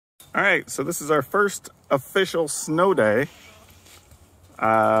All right, so this is our first official snow day.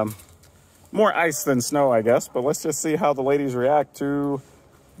 More ice than snow, I guess, but let's just see how the ladies react to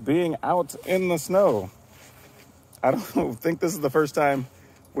being out in the snow. I don't think this is the first time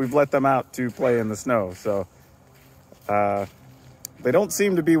we've let them out to play in the snow, so they don't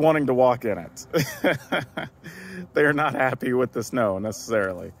seem to be wanting to walk in it. They are not happy with the snow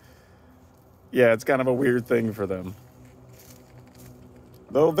necessarily. Yeah, it's kind of a weird thing for them.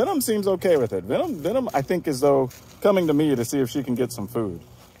 Though Venom seems okay with it. Venom, I think, is though coming to me to see if she can get some food,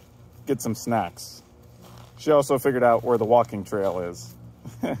 get some snacks. She also figured out where the walking trail is.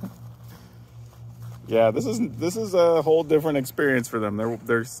 Yeah, this is a whole different experience for them.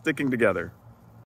 They're sticking together.